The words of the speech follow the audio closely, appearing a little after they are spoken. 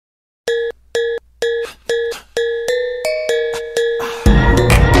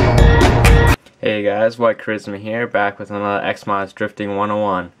Hey guys, WhiteCharisma here, back with another Xmods Drifting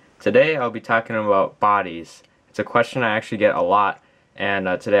 101. Today I'll be talking about bodies. It's a question I actually get a lot, and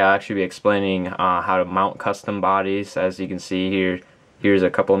today I'll actually be explaining how to mount custom bodies. As you can see here, here's a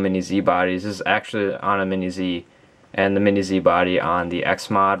couple of Mini Z bodies. This is actually on a Mini Z, and the Mini Z body on the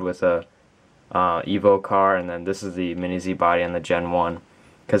Xmod with a Evo car, and then this is the Mini Z body on the Gen 1.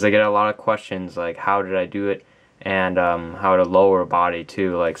 Because I get a lot of questions like how did I do it, and how to lower a body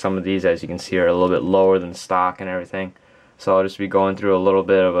too. Like some of these, as you can see, are a little bit lower than stock and everything. So I'll just be going through a little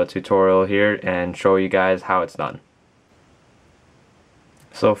bit of a tutorial here and show you guys how it's done.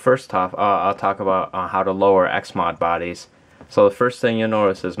 So first off, I'll talk about how to lower Xmod bodies. So the first thing you'll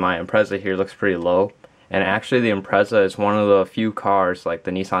notice is my Impreza here looks pretty low. And actually the Impreza is one of the few cars like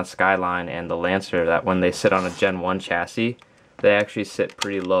the Nissan Skyline and the Lancer that when they sit on a Gen 1 chassis, they actually sit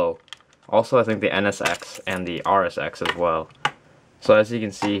pretty low. Also, I think the nsx and the rsx as well. So as you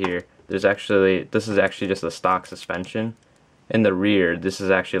can see here, this is actually just a stock suspension. In the rear, this is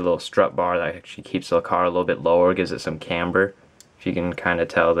actually a little strut bar that actually keeps the car a little bit lower, gives it some camber, if you can kind of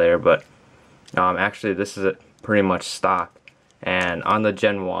tell there. But actually, this is pretty much stock. And on the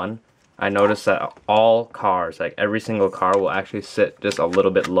Gen 1, I noticed that all cars, like every single car, will actually sit just a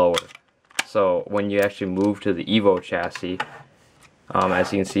little bit lower. So when you actually move to the Evo chassis,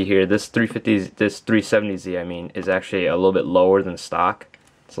 as you can see here, this 370Z, I mean, is actually a little bit lower than stock.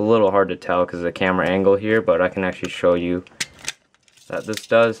 It's a little hard to tell because of the camera angle here, but I can actually show you that this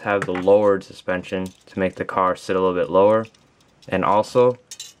does have the lowered suspension to make the car sit a little bit lower. And also,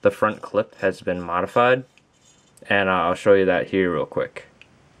 the front clip has been modified, and I'll show you that here real quick.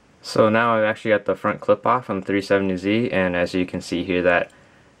 So now I've actually got the front clip off on the 370Z, and as you can see here that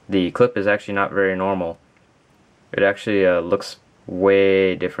the clip is actually not very normal. It actually looks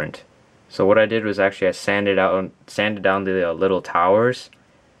way different. So what I did was actually I sanded down the little towers,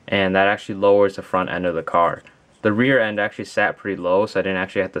 and that actually lowers the front end of the car. The rear end actually sat pretty low, so I didn't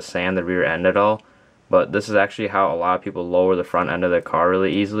actually have to sand the rear end at all. But this is actually how a lot of people lower the front end of their car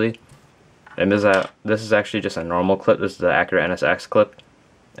really easily. And this is actually just a normal clip. This is the accurate nsx clip,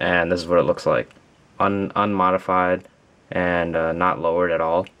 and this is what it looks like, unmodified and not lowered at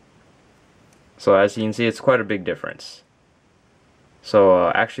all. So as you can see, it's quite a big difference. So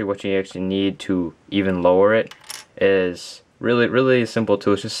actually what you actually need to even lower it is really simple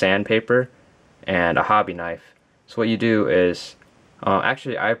tool. It's just sandpaper and a hobby knife. So what you do is,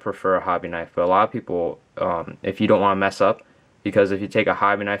 actually I prefer a hobby knife, but a lot of people, if you don't want to mess up, because if you take a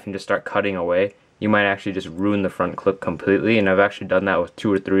hobby knife and just start cutting away, you might actually just ruin the front clip completely, and I've actually done that with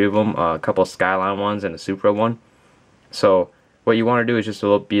 2 or 3 of them, a couple of Skyline ones and a Supra one. So what you want to do is just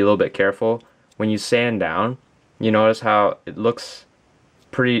be a little bit careful. When you sand down, you notice how it looks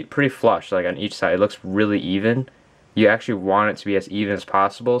pretty flush, like on each side. It looks really even. You actually want it to be as even as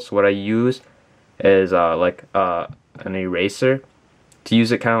possible. So what I use is like an eraser to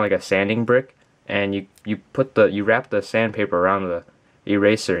use it kind of like a sanding brick, and you wrap the sandpaper around the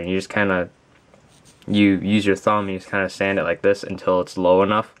eraser, and you just kind of use your thumb and you just kind of sand it like this until it's low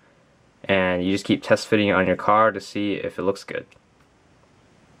enough, and you just keep test fitting it on your car to see if it looks good.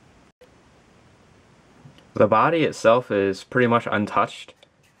 The body itself is pretty much untouched.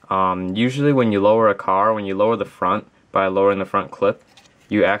 Usually when you lower a car, when you lower the front by lowering the front clip,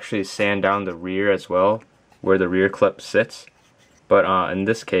 you actually sand down the rear as well, where the rear clip sits. But in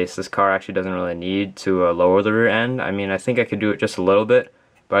this case, this car actually doesn't really need to lower the rear end. I mean, I think I could do it just a little bit,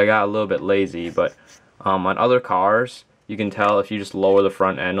 but I got a little bit lazy. But on other cars, you can tell if you just lower the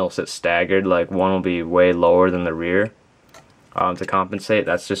front end, it'll sit staggered, like one will be way lower than the rear. To compensate,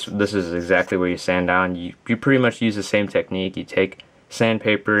 this is exactly where you sand down. You pretty much use the same technique. You take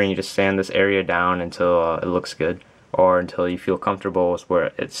sandpaper and you just sand this area down until it looks good, or until you feel comfortable with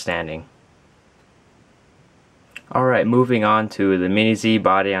where it's standing. Alright, moving on to the Mini Z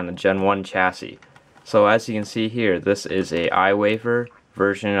body on the Gen 1 chassis. So as you can see here, this is a iWaver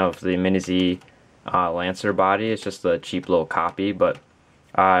version of the Mini Z Lancer body. It's just a cheap little copy, but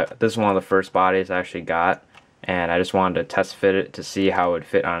this is one of the first bodies I actually got, and I just wanted to test fit it to see how it would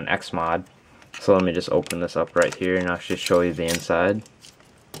fit on an Xmod. So let me just open this up right here and I'll just show you the inside.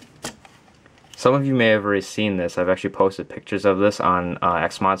 Some of you may have already seen this. I've actually posted pictures of this on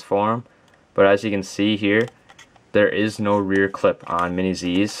Xmods forum, but as you can see here, there is no rear clip on Mini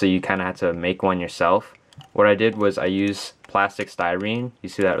Zs, so you kind of have to make one yourself. What I did was I used plastic styrene. You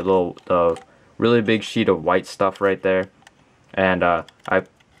see that the really big sheet of white stuff right there, and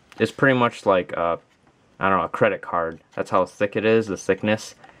it's pretty much like I don't know, a credit card. That's how thick it is, the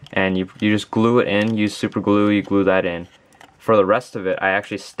thickness. And you just glue it in, use super glue, you glue that in. For the rest of it, I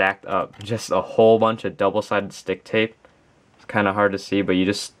actually stacked up just a whole bunch of double-sided stick tape It's kind of hard to see, but I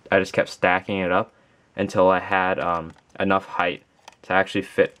just kept stacking it up until I had enough height to actually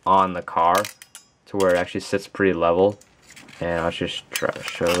fit on the car to where it actually sits pretty level. And I'll just try to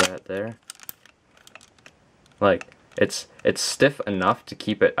show that there. Like, it's stiff enough to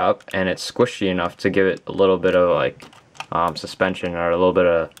keep it up, and it's squishy enough to give it a little bit of like suspension, or a little bit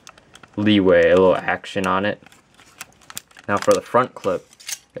of leeway, a little action on it. Now for the front clip,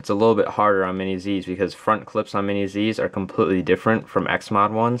 it's a little bit harder on Mini Z's because front clips on Mini Z's are completely different from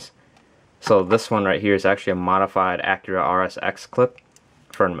Xmod ones. So this one right here is actually a modified Acura RSX clip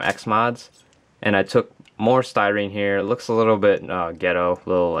from Xmods, and I took more styrene here. It looks a little bit ghetto, a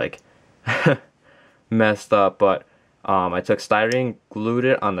little like messed up, but I took styrene, glued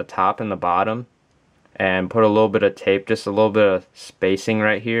it on the top and the bottom, and put a little bit of tape, just a little bit of spacing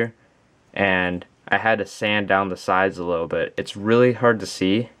right here, and I had to sand down the sides a little bit. It's really hard to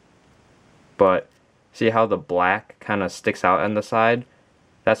see, but see how the black kind of sticks out on the side?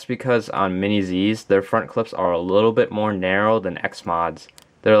 That's because on Mini Z's, their front clips are a little bit more narrow than Xmods.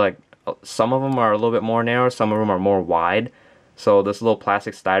 They're like, some of them are a little bit more narrow, some of them are more wide. So this little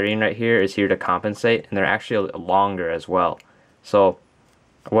plastic styrene right here is here to compensate, and they're actually longer as well. So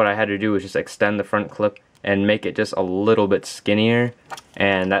what I had to do was just extend the front clip and make it just a little bit skinnier,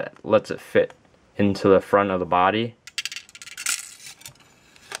 and that lets it fit into the front of the body.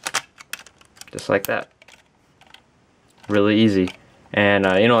 Just like that. Really easy. And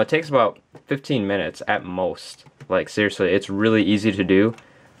you know, it takes about 15 minutes at most. Like seriously, it's really easy to do.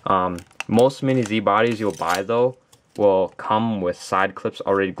 Most Mini Z bodies you'll buy though will come with side clips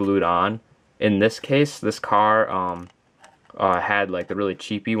already glued on. In this case, this car had like the really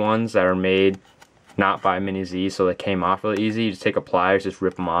cheapy ones that are made not by Mini Z, so they came off really easy. You just take a pliers, just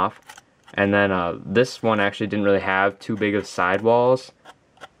rip them off. And then this one actually didn't really have too big of sidewalls.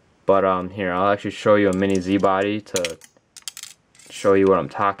 But here, I'll actually show you a Mini Z body to show you what I'm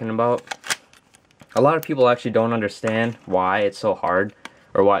talking about. A lot of people actually don't understand why it's so hard,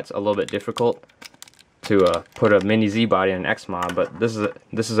 or why it's a little bit difficult to put a Mini Z body in an Xmod, but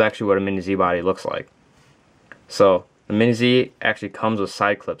this is actually what a Mini Z body looks like. So the Mini Z actually comes with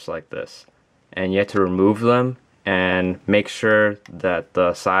side clips like this, and you have to remove them and make sure that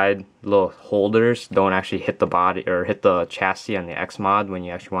the side little holders don't actually hit the body or hit the chassis on the Xmod when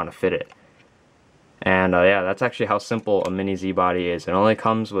you actually want to fit it. And yeah, that's actually how simple a Mini Z body is. It only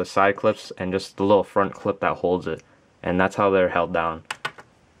comes with side clips and just the little front clip that holds it, and that's how they're held down.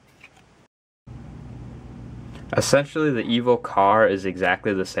 Essentially, the Evo car is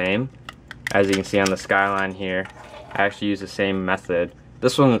exactly the same. As you can see on the Skyline here, I actually use the same method.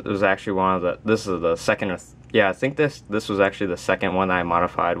 This one was actually one of the, this is the second, yeah, I think this was actually the second one that I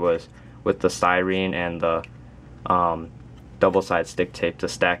modified, was with the styrene and the double side stick tape to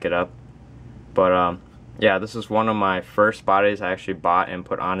stack it up. But yeah, this is one of my first bodies I actually bought and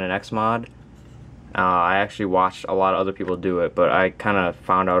put on an Xmod. I actually watched a lot of other people do it, but I kind of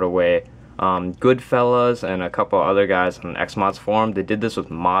found out a way. Goodfellas and a couple other guys on Xmods forum, they did this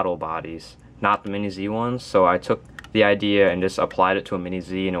with model bodies, not the Mini Z ones. So I took the idea and just applied it to a Mini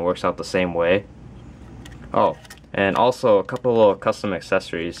Z, and it works out the same way. Oh, and also a couple of little custom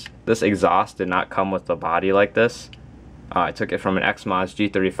accessories. This exhaust did not come with a body like this. I took it from an Xmods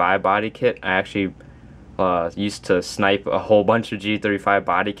G35 body kit. I actually used to snipe a whole bunch of G35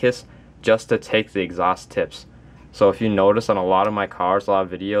 body kits just to take the exhaust tips. So if you notice on a lot of my cars, a lot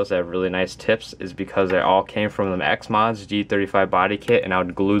of videos that have really nice tips, is because they all came from the Xmods G35 body kit, and I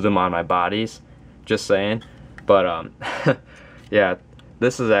would glue them on my bodies. Just saying. But yeah,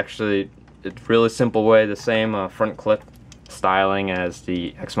 this is actually a really simple way, the same front clip styling as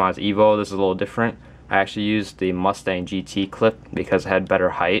the Xmods Evo. This is a little different. I actually used the Mustang GT clip because it had better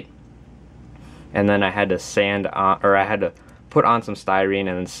height. And then I had to sand on, or I had to put on some styrene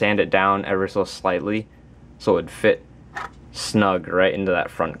and then sand it down ever so slightly so it would fit snug right into that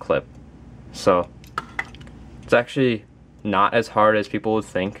front clip. So it's actually not as hard as people would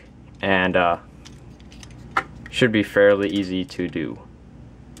think, and should be fairly easy to do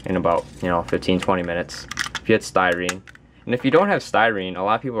in about 15-20 minutes if you had styrene. And if you don't have styrene, a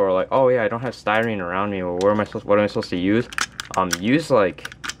lot of people are like, oh yeah, I don't have styrene around me, well, what am I supposed to use? Use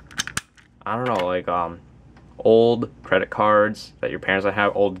like, I don't know, like old credit cards that your parents might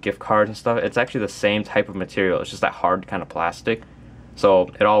have, old gift cards and stuff. It's actually the same type of material, it's just that hard kind of plastic. So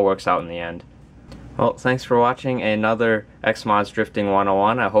it all works out in the end. Well, thanks for watching another Xmods Drifting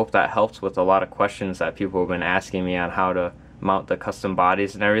 101. I hope that helps with a lot of questions that people have been asking me on how to mount the custom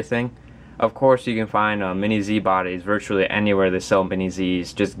bodies and everything. Of course, you can find Mini Z bodies virtually anywhere they sell Mini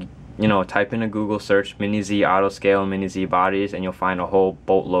Zs. Just, type in a Google search, Mini Z auto scale Mini Z bodies, and you'll find a whole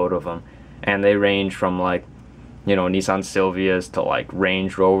boatload of them. And they range from like you know, Nissan Silvias to like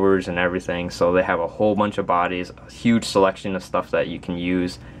Range Rovers and everything. So they have a whole bunch of bodies, a huge selection of stuff that you can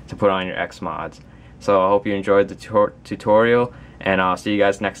use to put on your Xmods. So I hope you enjoyed the tutorial, and I'll see you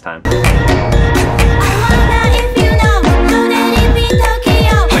guys next time.